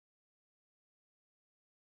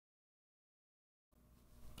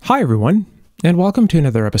Hi everyone, and welcome to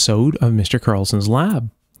another episode of Mr. Carlson's Lab.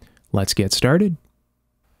 Let's get started.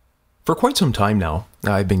 For quite some time now,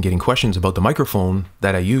 I've been getting questions about the microphone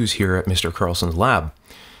that I use here at Mr. Carlson's Lab.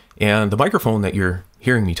 And the microphone that you're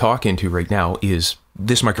hearing me talk into right now is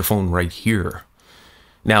this microphone right here.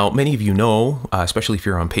 Now, many of you know, especially if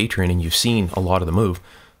you're on Patreon and you've seen a lot of the move,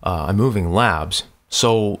 I'm moving labs.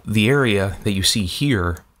 So the area that you see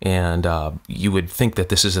here, and you would think that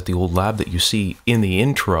this is at the old lab that you see in the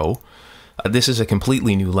intro. This is a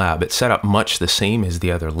completely new lab. It's set up much the same as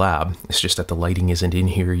the other lab. It's just that the lighting isn't in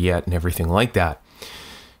here yet and everything like that.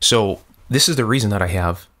 So this is the reason that I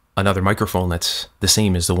have another microphone that's the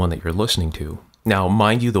same as the one that you're listening to. Now,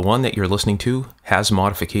 mind you, the one that you're listening to has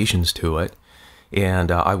modifications to it, and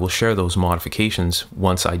I will share those modifications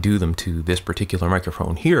once I do them to this particular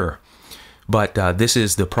microphone here. But this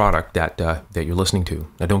is the product that you're listening to.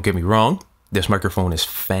 Now, don't get me wrong. This microphone is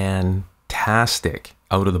fantastic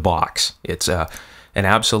out of the box. It's an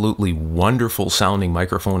absolutely wonderful sounding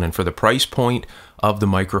microphone. And for the price point of the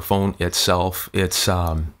microphone itself, it's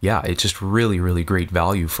just really, really great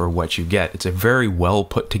value for what you get. It's a very well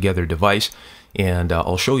put together device. And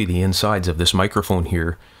I'll show you the insides of this microphone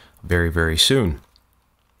here very, very soon.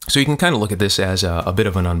 So you can kind of look at this as a bit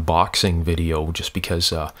of an unboxing video just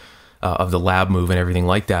because of the lab move and everything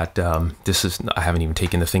like that. I haven't even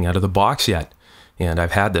taken the thing out of the box yet, and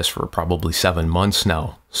I've had this for probably 7 months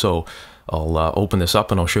now. So I'll open this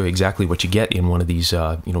up and I'll show you exactly what you get in one of these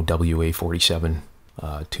WA-47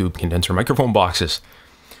 tube condenser microphone boxes.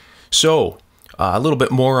 So a little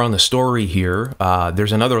bit more on the story here.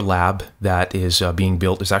 There's another lab that is being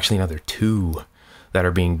built. There's actually another two that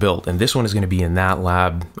are being built, and this one is going to be in that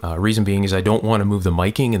lab. Reason being is I don't want to move the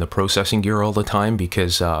miking and the processing gear all the time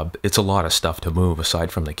because it's a lot of stuff to move aside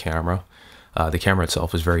from the camera. The camera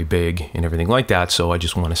itself is very big and everything like that, so I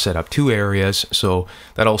just want to set up two areas. So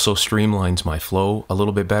that also streamlines my flow a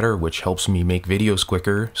little bit better, which helps me make videos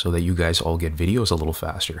quicker so that you guys all get videos a little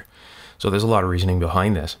faster. So there's a lot of reasoning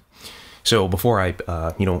behind this. So before I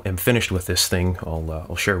am finished with this thing,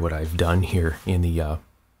 I'll share what I've done here in the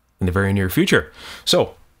very near future.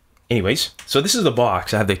 So anyways, so this is the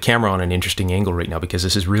box. I have the camera on an interesting angle right now because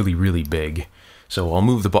this is really, really big. So I'll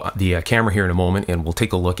move the camera here in a moment and we'll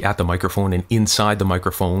take a look at the microphone and inside the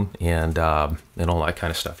microphone and all that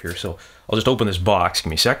kind of stuff here. So I'll just open this box.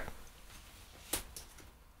 Give me a sec.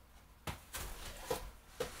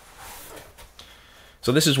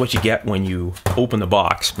 So this is what you get when you open the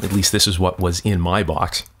box. At least this is what was in my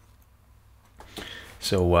box.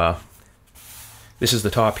 So this is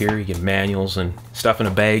the top here. You get manuals and stuff in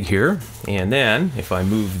a bag here. And then if I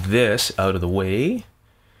move this out of the way,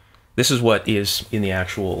 this is what is in the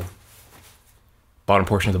actual bottom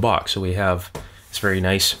portion of the box. So we have this very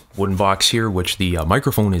nice wooden box here, which the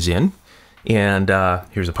microphone is in. And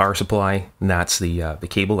here's the power supply, and that's the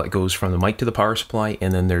cable that goes from the mic to the power supply,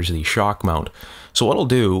 and then there's the shock mount. So what I'll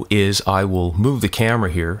do is I will move the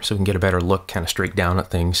camera here so we can get a better look kind of straight down at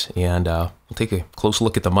things, and we'll take a close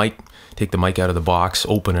look at the mic, take the mic out of the box,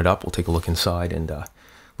 open it up, we'll take a look inside, and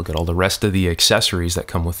look at all the rest of the accessories that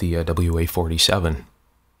come with the WA-47.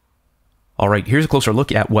 All right, here's a closer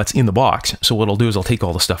look at what's in the box. So what I'll do is I'll take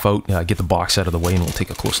all the stuff out, get the box out of the way, and we'll take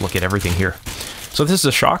a close look at everything here. So this is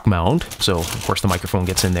a shock mount. So of course the microphone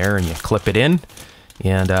gets in there and you clip it in.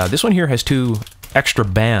 And this one here has two extra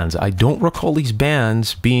bands. I don't recall these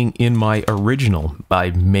bands being in my original. I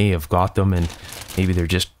may have got them and maybe they're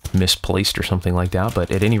just misplaced or something like that. But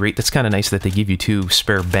at any rate, that's kind of nice that they give you two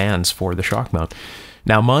spare bands for the shock mount.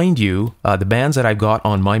 Now, mind you, the bands that I've got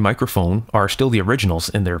on my microphone are still the originals,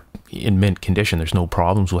 and they're in mint condition. There's no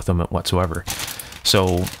problems with them whatsoever.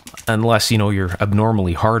 So unless, you're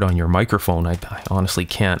abnormally hard on your microphone, I honestly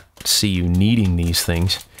can't see you needing these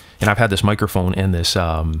things. And I've had this microphone and this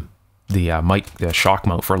the shock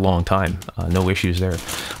mount for a long time. No issues there.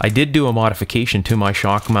 I did do a modification to my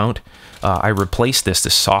shock mount. I replaced this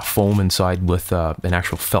soft foam inside with an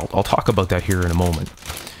actual felt. I'll talk about that here in a moment.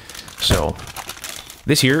 So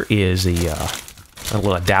this here is a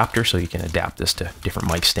little adapter, so you can adapt this to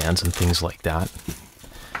different mic stands and things like that.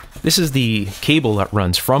 This is the cable that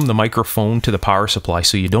runs from the microphone to the power supply,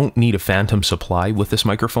 so you don't need a phantom supply with this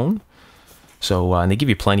microphone. So, and they give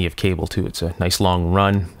you plenty of cable too. It's a nice long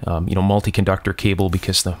run, multi-conductor cable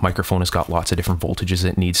because the microphone has got lots of different voltages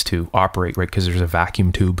it needs to operate, right? Because there's a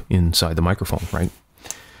vacuum tube inside the microphone, right?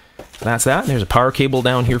 That's that. There's a power cable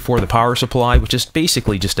down here for the power supply, which is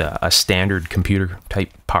basically just a standard computer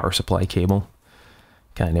type power supply cable.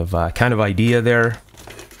 Kind of idea there.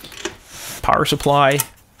 Power supply.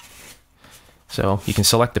 So you can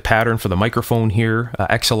select the pattern for the microphone here,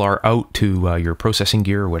 XLR out to your processing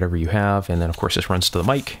gear or whatever you have, and then of course this runs to the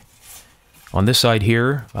mic. On this side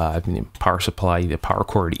here, power supply, the power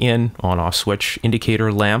cord in, on-off switch,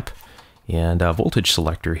 indicator lamp, and voltage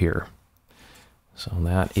selector here. So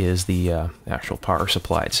that is the actual power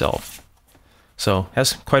supply itself. So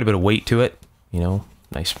has quite a bit of weight to it, you know,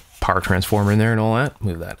 nice power transformer in there and all that.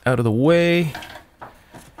 Move that out of the way.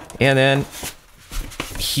 And then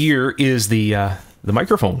here is the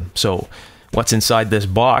microphone. So what's inside this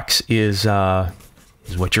box is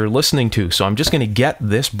what you're listening to. So I'm just going to get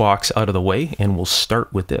this box out of the way, and we'll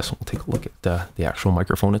start with this. We'll take a look at the actual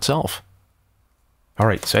microphone itself. All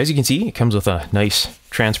right, so as you can see, it comes with a nice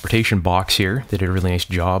transportation box here. They did a really nice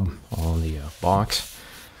job on the box.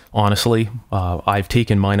 Honestly, I've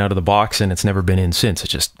taken mine out of the box and it's never been in since. It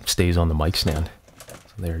just stays on the mic stand.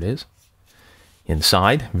 So there it is.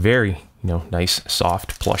 Inside, very, you know, nice,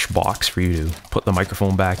 soft, plush box for you to put the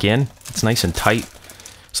microphone back in. It's nice and tight,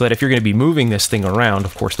 so that if you're going to be moving this thing around,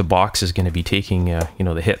 of course, the box is going to be taking, you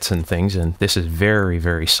know, the hits and things. And this is very,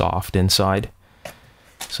 very soft inside.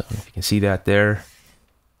 So if you can see that there.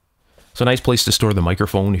 So a nice place to store the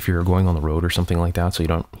microphone if you're going on the road or something like that, so you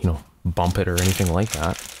don't, you know, bump it or anything like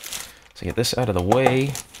that. So get this out of the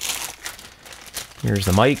way. Here's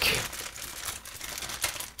the mic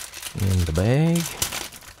in the bag.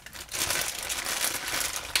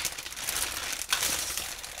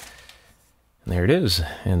 And there it is,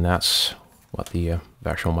 and that's what the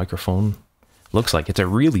actual microphone looks like. It's a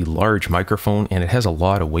really large microphone, and it has a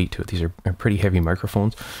lot of weight to it. These are pretty heavy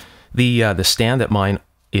microphones. The stand that mine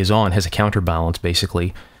is on has a counterbalance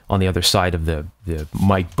basically on the other side of the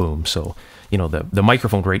mic boom. So, you know, the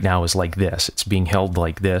microphone right now is like this. It's being held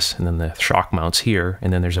like this, and then the shock mounts here,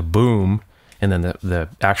 and then there's a boom, and then the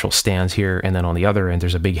actual stands here, and then on the other end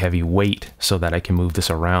there's a big heavy weight so that I can move this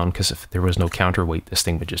around, because if there was no counterweight, this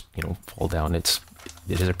thing would just, you know, fall down. It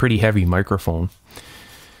is a pretty heavy microphone.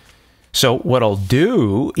 So what I'll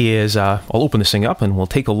do is I'll open this thing up and we'll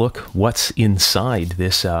take a look what's inside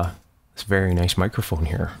this this very nice microphone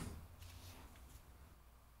here.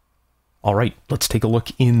 All right, let's take a look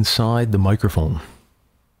inside the microphone.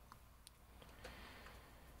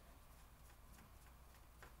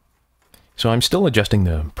 So I'm still adjusting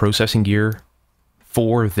the processing gear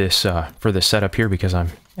for this setup here, because I'm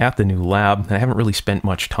at the new lab and I haven't really spent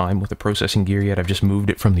much time with the processing gear yet. I've just moved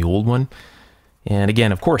it from the old one. And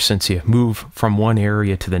again, of course, since you move from one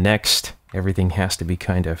area to the next, everything has to be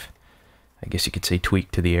kind of, I guess you could say,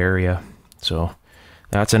 tweaked to the area. So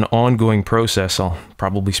that's an ongoing process. I'll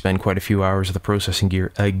probably spend quite a few hours of the processing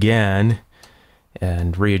gear again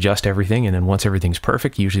and readjust everything. And then once everything's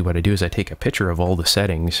perfect, usually what I do is I take a picture of all the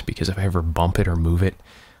settings, because if I ever bump it or move it,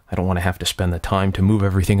 I don't want to have to spend the time to move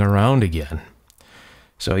everything around again.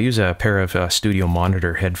 So I use a pair of studio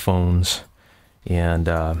monitor headphones and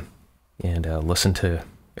listen to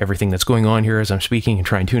everything that's going on here as I'm speaking and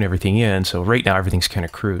try and tune everything in. So right now everything's kind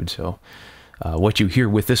of crude. So what you hear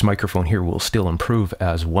with this microphone here will still improve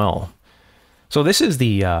as well. So this is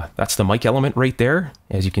that's the mic element right there.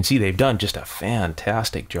 As you can see, they've done just a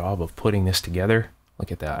fantastic job of putting this together.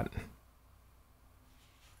 Look at that.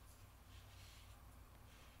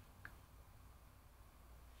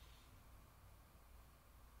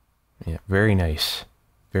 Yeah, very nice.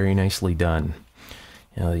 Very nicely done.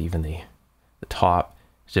 You know, even the top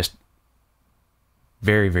is just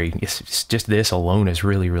very, it's just this alone is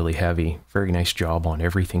really, really heavy. Very nice job on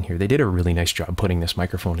everything here. They did a really nice job putting this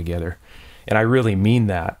microphone together. And I really mean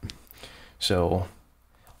that. So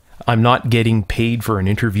I'm not getting paid for an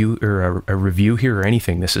interview or a review here or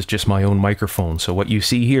anything. This is just my own microphone. So what you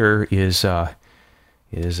see here is what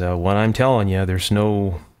I'm telling you. There's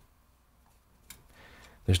no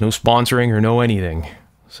sponsoring or no anything.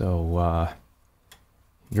 So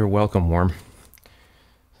you're welcome, Worm.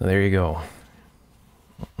 So there you go.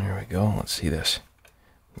 There we go. Let's see this.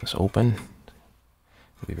 Let's open.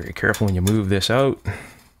 Be very careful when you move this out.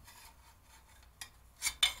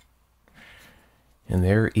 And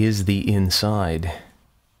there is the inside.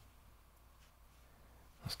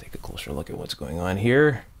 Let's take a closer look at what's going on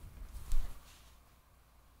here.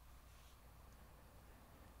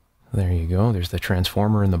 There you go. There's the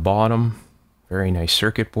transformer in the bottom. Very nice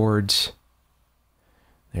circuit boards.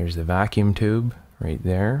 There's the vacuum tube right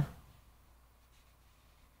there.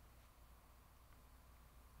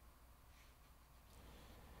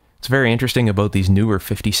 What's very interesting about these newer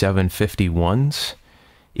 5751s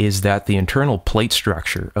is that the internal plate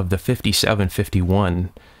structure of the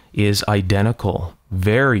 5751 is identical,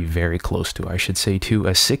 very, very close to, I should say, to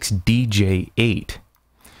a 6DJ8.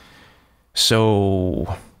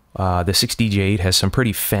 So The 6DJ8 has some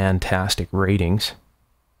pretty fantastic ratings.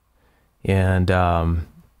 And,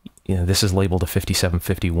 you know, this is labeled a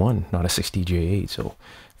 5751, not a 6DJ8. So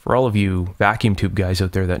for all of you vacuum tube guys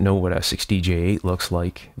out there that know what a 6DJ8 looks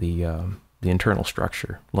like, the internal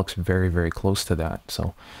structure looks very, very close to that.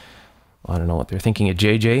 So I don't know what they're thinking at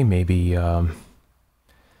JJ. Maybe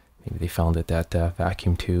maybe they found that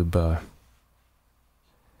vacuum tube,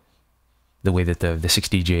 the way that the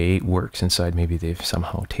 6DJ8 works inside, maybe they've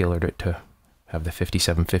somehow tailored it to have the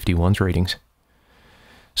 5751's ratings.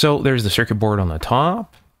 So there's the circuit board on the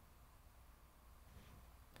top.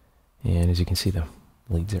 And as you can see, the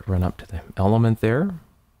leads that run up to the element there.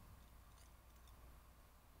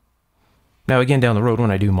 Now again, down the road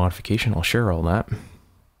when I do modification, I'll share all that.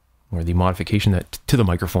 Or the modification that to the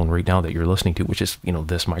microphone right now that you're listening to, which is, you know,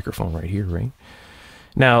 this microphone right here, right?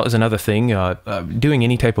 Now, as another thing, doing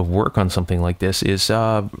any type of work on something like this is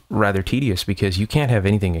rather tedious because you can't have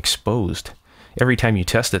anything exposed. Every time you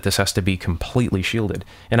test it, this has to be completely shielded.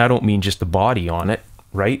 And I don't mean just the body on it,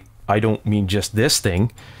 right? I don't mean just this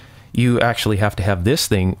thing. You actually have to have this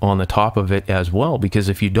thing on the top of it as well, because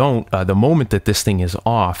if you don't, the moment that this thing is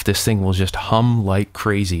off, this thing will just hum like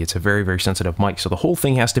crazy. It's a very, very sensitive mic. So the whole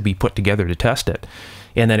thing has to be put together to test it.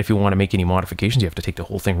 And then if you want to make any modifications, you have to take the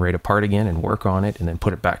whole thing right apart again and work on it and then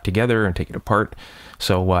put it back together and take it apart.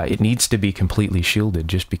 So it needs to be completely shielded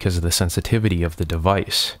just because of the sensitivity of the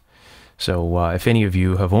device. So if any of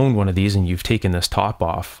you have owned one of these and you've taken this top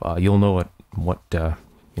off, you'll know what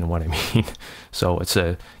you know what I mean. So it's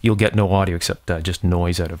you'll get no audio except just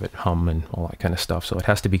noise out of it, hum and all that kind of stuff. So it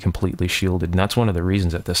has to be completely shielded, and that's one of the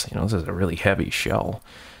reasons that this, you know, this is a really heavy shell.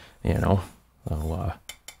 You know, so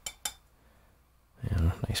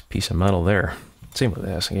yeah, nice piece of metal there. Same with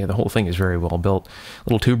this. Yeah, the whole thing is very well built.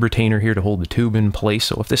 Little tube retainer here to hold the tube in place.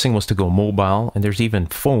 So if this thing was to go mobile, and there's even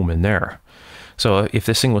foam in there. So if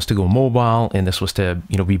this thing was to go mobile and this was to,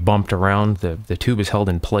 you know, be bumped around, the tube is held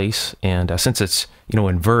in place. And since it's, you know,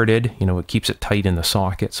 inverted, you know, it keeps it tight in the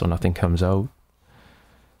socket so nothing comes out.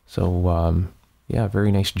 So, yeah,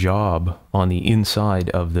 very nice job on the inside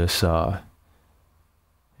of this, you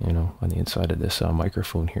know, on the inside of this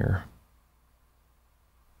microphone here.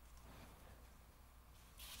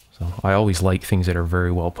 So I always like things that are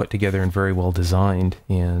very well put together and very well designed.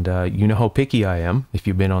 And you know how picky I am if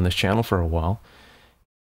you've been on this channel for a while.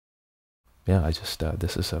 Yeah, I just,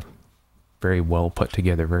 this is a very well put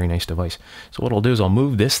together, very nice device. So what I'll do is I'll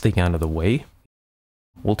move this thing out of the way.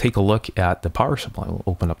 We'll take a look at the power supply. We'll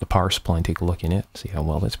open up the power supply and take a look in it, see how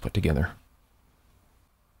well it's put together.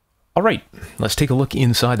 All right, let's take a look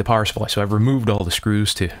inside the power supply. So I've removed all the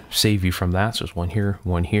screws to save you from that. So there's one here,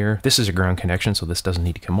 one here. This is a ground connection, so this doesn't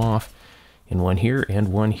need to come off. And one here and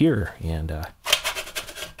one here. And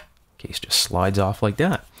case just slides off like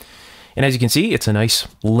that. And as you can see, it's a nice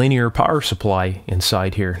linear power supply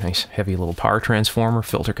inside here. Nice heavy little power transformer,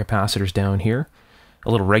 filter capacitors down here.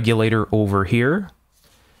 A little regulator over here.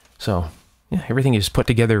 So yeah, everything is put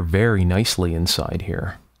together very nicely inside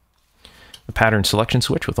here. The pattern selection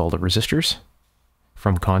switch with all the resistors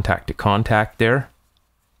from contact to contact there.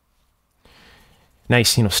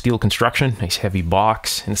 Nice, you know, steel construction, nice heavy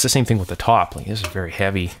box. And it's the same thing with the top. Like, this is very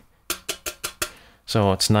heavy.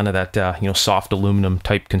 So it's none of that, you know, soft aluminum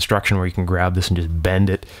type construction where you can grab this and just bend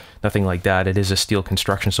it. Nothing like that. It is a steel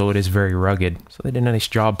construction, so it is very rugged. So they did a nice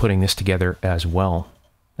job putting this together as well.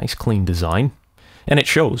 Nice clean design. And it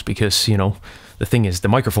shows because, you know, the thing is, the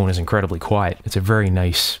microphone is incredibly quiet. It's a very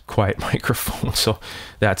nice, quiet microphone. So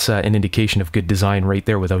that's an indication of good design right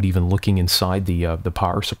there without even looking inside the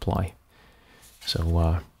power supply.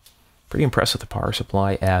 So pretty impressed with the power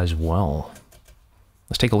supply as well.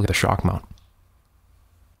 Let's take a look at the shock mount.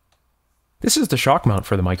 This is the shock mount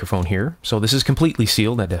for the microphone here. So this is completely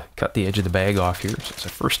sealed. I had to cut the edge of the bag off here. So it's the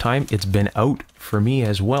first time it's been out for me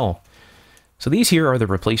as well. So these here are the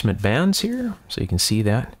replacement bands here. So you can see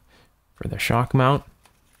that for the shock mount.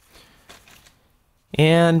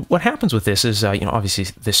 And what happens with this is, you know, obviously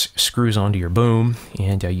this screws onto your boom,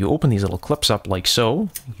 and you open these little clips up like so.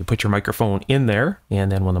 You put your microphone in there,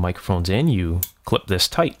 and then when the microphone's in, you clip this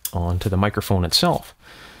tight onto the microphone itself.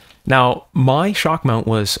 Now, my shock mount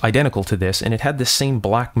was identical to this, and it had this same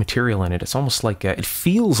black material in it. It's almost like, it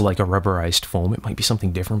feels like a rubberized foam. It might be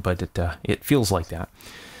something different, but it feels like that.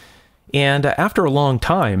 And after a long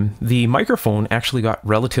time, the microphone actually got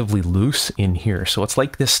relatively loose in here. So it's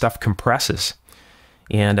like this stuff compresses.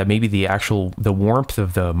 And maybe the warmth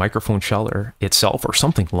of the microphone shell itself or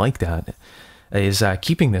something like that is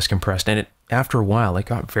keeping this compressed. And after a while, it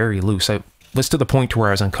got very loose. I was to the point to where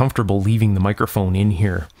I was uncomfortable leaving the microphone in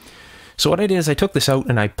here. So what I did is I took this out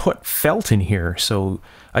and I put felt in here. So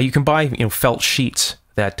you can buy, you know, felt sheets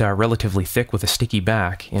that relatively thick with a sticky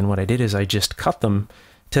back. And what I did is I just cut them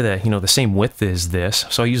to the same width as this.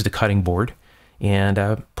 So I used a cutting board and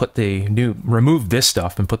removed this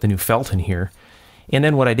stuff and put the new felt in here. And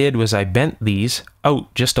then what I did was I bent these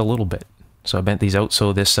out just a little bit. So I bent these out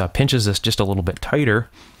so this pinches this just a little bit tighter.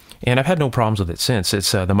 And I've had no problems with it since.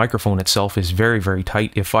 It's the microphone itself is very, very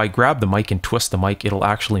tight. If I grab the mic and twist the mic, it'll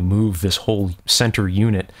actually move this whole center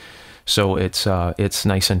unit. So it's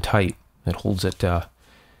nice and tight. It holds it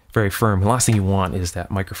very firm. The last thing you want is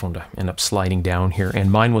that microphone to end up sliding down here.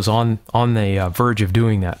 And mine was on the verge of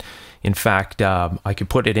doing that. In fact, I could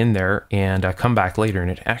put it in there and come back later,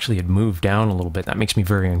 and it actually had moved down a little bit. That makes me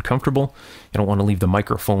very uncomfortable. I don't want to leave the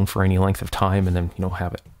microphone for any length of time and then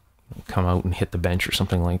have it come out and hit the bench or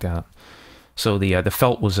something like that. So the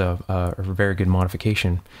felt was a very good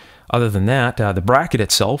modification. Other than that, the bracket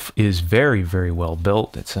itself is very, very well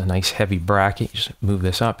built. It's a nice heavy bracket. You just move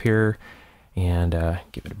this up here and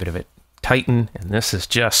give it a bit of a tighten, and this is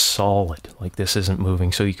just solid. Like, this isn't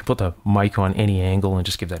moving. So you can put the mic on any angle and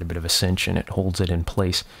just give that a bit of a cinch, and it holds it in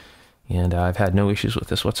place. And I've had no issues with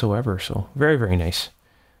this whatsoever. So very, very nice.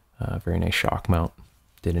 Very nice shock mount.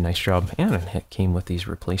 Did a nice job. And it came with these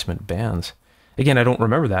replacement bands. Again, I don't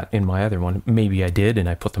remember that in my other one. Maybe I did, and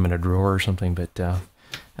I put them in a drawer or something, but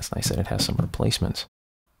that's nice that it has some replacements.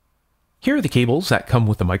 Here are the cables that come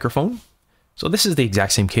with the microphone. So this is the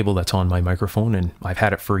exact same cable that's on my microphone, and I've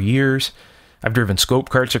had it for years. I've driven scope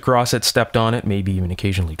carts across it, stepped on it, maybe even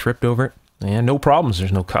occasionally tripped over it, and no problems.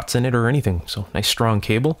 There's no cuts in it or anything. So nice strong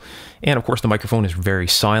cable. And of course the microphone is very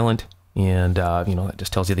silent, and that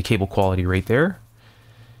just tells you the cable quality right there.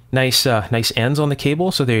 Nice ends on the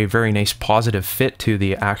cable, so they're a very nice positive fit to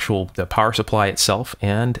the power supply itself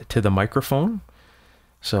and to the microphone.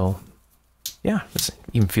 So yeah, it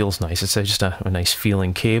even feels nice. It's just a nice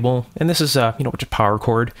feeling cable. And this is just a power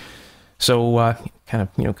cord. So kind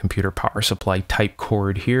of computer power supply type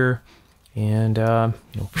cord here, and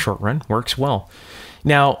short run works well.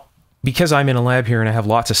 Now, because I'm in a lab here and I have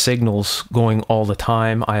lots of signals going all the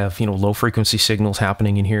time, I have low frequency signals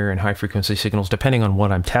happening in here and high frequency signals depending on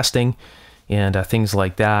what I'm testing and things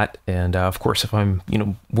like that. And of course, if I'm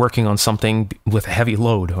working on something with a heavy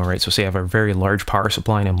load, all right, so say I have a very large power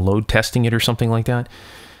supply and I'm load testing it or something like that,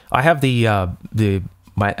 I have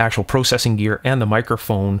my actual processing gear and the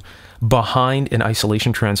microphone behind an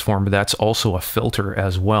isolation transformer that's also a filter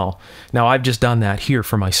as well. Now, I've just done that here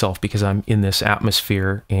for myself because I'm in this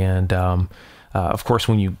atmosphere, and of course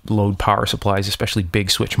when you load power supplies, especially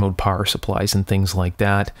big switch mode power supplies and things like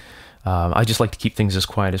that, I just like to keep things as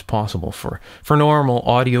quiet as possible for normal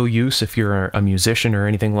audio use. If you're a musician or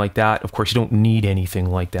anything like that, of course you don't need anything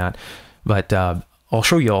like that, but I'll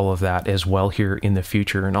show you all of that as well here in the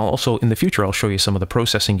future. And in the future, I'll show you some of the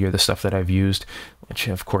processing gear, the stuff that I've used, which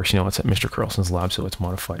of course, it's at Mr. Carlson's lab, so it's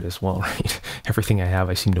modified as well, right? Everything I have,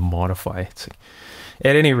 I seem to modify.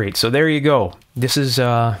 At any rate, so there you go. This is,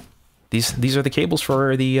 these are the cables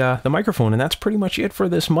for the microphone, and that's pretty much it for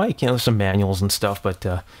this mic. There's some manuals and stuff, but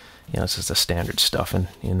this is the standard stuff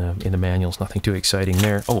in the manuals, nothing too exciting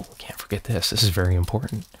there. Oh, can't forget this. This is very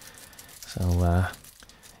important. So,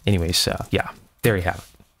 anyways, yeah. There you have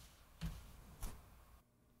it.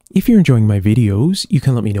 If you're enjoying my videos, you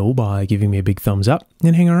can let me know by giving me a big thumbs up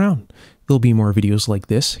and hang around. There'll be more videos like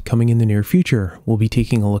this coming in the near future. We'll be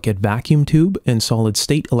taking a look at vacuum tube and solid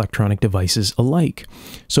state electronic devices alike.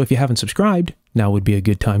 So if you haven't subscribed, now would be a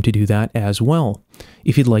good time to do that as well.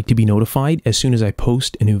 If you'd like to be notified as soon as I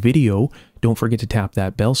post a new video, don't forget to tap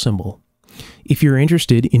that bell symbol. If you're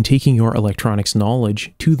interested in taking your electronics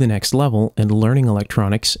knowledge to the next level and learning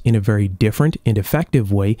electronics in a very different and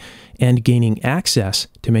effective way and gaining access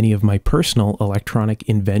to many of my personal electronic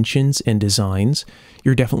inventions and designs,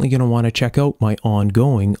 you're definitely going to want to check out my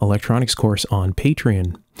ongoing electronics course on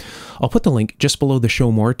Patreon. I'll put the link just below the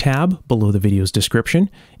Show More tab below the video's description,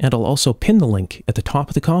 and I'll also pin the link at the top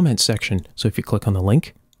of the comments section. So if you click on the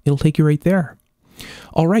link, it'll take you right there.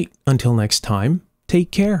 All right, until next time, take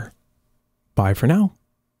care. Bye for now.